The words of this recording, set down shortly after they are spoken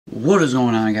What is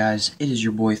going on, guys? It is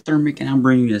your boy ThermiC, and I'm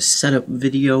bringing you a setup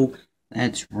video.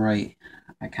 That's right,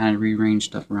 I kind of rearranged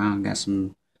stuff around, got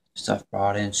some stuff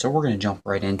brought in, so we're going to jump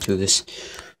right into this.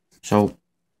 So,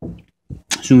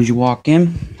 as soon as you walk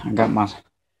in, I got my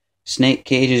snake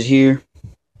cages here,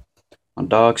 my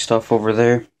dog stuff over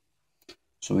there.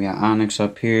 So we got Onyx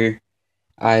up here,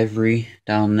 Ivory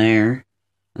down there,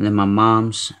 and then my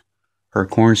mom's, her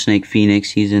corn snake Phoenix,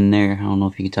 he's in there. I don't know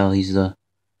if you can tell, he's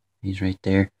right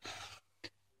there.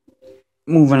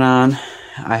 Moving on,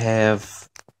 I have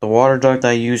the water duct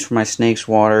I use for my snake's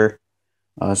water,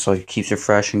 so it keeps it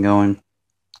fresh and going.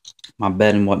 My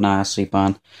bed and whatnot I sleep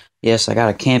on. Yes, I got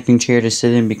a camping chair to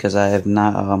sit in because I have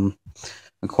not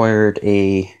acquired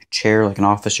a chair, like an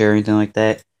office chair or anything like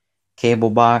that.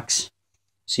 Cable box.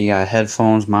 So you got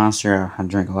headphones, Monster. I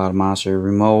drink a lot of Monster.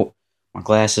 Remote. My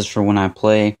glasses for when I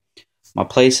play. My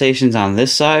PlayStation's on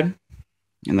this side,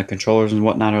 and the controllers and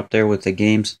whatnot up there with the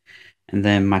games. And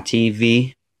then my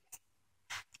TV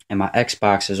and my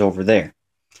Xbox is over there.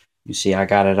 You see, I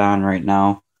got it on right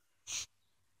now.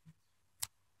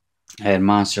 I had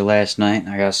Monster last night.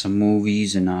 I got some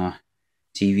movies and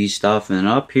TV stuff. And then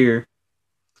up here,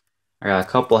 I got a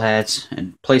couple hats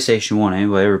and PlayStation 1.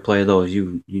 Anybody ever play those?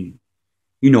 You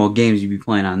know what games you be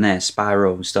playing on that.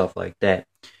 Spyro and stuff like that.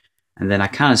 And then I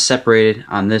kind of separated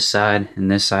on this side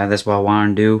and this side. That's what I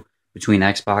want to do between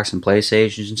Xbox and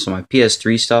PlayStation. So my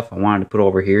PS3 stuff I wanted to put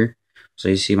over here. So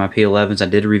you see my P11s. I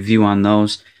did a review on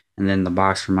those. And then the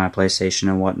box for my PlayStation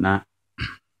and whatnot.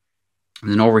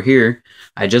 And then over here,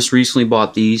 I just recently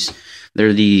bought these.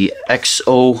 They're the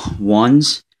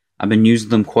XO1s. I've been using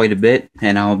them quite a bit,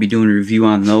 and I'll be doing a review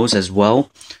on those as well.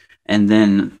 And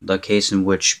then the case in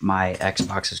which my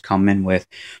Xbox has come in with.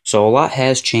 So a lot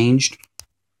has changed.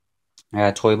 I got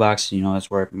a toy box, you know, that's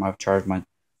where I charge my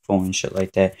phone and shit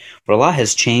like that. But a lot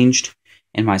has changed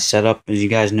in my setup. As you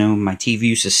guys know, my TV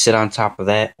used to sit on top of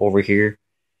that over here.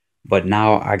 But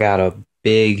now I got a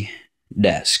big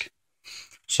desk.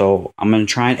 So I'm going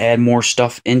to try and add more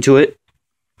stuff into it.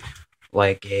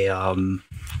 Like a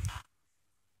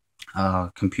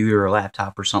computer or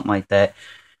laptop or something like that.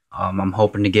 I'm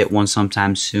hoping to get one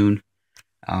sometime soon.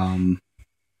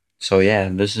 So yeah,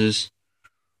 this is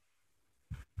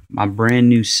my brand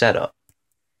new setup.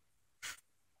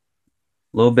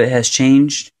 A little bit has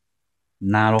changed.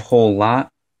 Not a whole lot.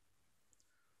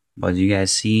 But you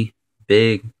guys see,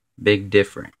 big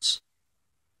difference.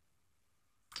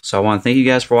 So I want to thank you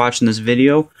guys for watching this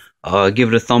video. Give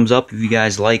it a thumbs up if you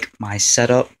guys like my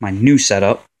setup, my new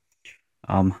setup,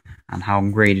 on how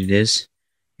great it is.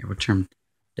 Here, we'll turn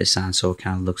this on so it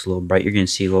kind of looks a little bright. You're going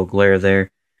to see a little glare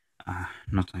there.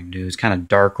 Nothing I can do. It's kind of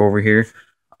dark over here.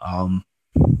 I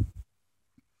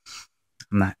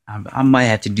might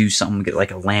have to do something, get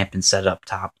like a lamp and set it up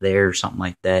top there or something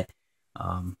like that.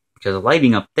 Because the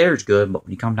lighting up there is good, but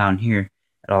when you come down here,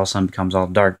 it all of a sudden becomes all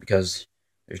dark because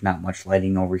there's not much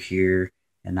lighting over here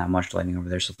and not much lighting over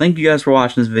there. So thank you guys for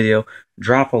watching this video.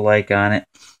 Drop a like on it.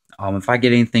 If I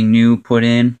get anything new put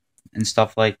in and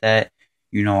stuff like that,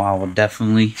 you know, I will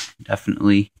definitely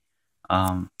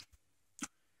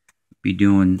be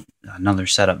doing another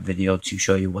setup video to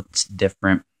show you what's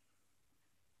different.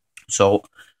 So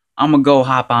I'm gonna go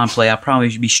hop on play. I'll probably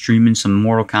should be streaming some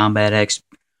Mortal Kombat X.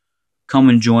 Come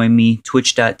and join me.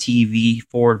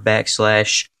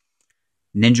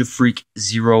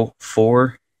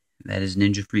 Twitch.tv/NinjaFreak04. That is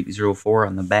NinjaFreak04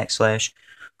 on the backslash.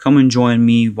 Come and join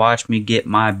me. Watch me get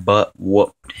my butt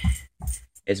whooped.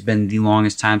 It's been the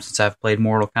longest time since I've played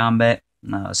Mortal Kombat,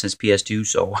 since PS2.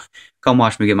 So come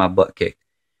watch me get my butt kicked.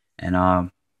 And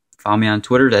follow me on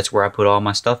Twitter. That's where I put all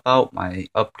my stuff out, my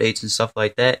updates and stuff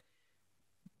like that.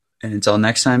 And until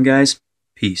next time, guys,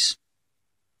 peace.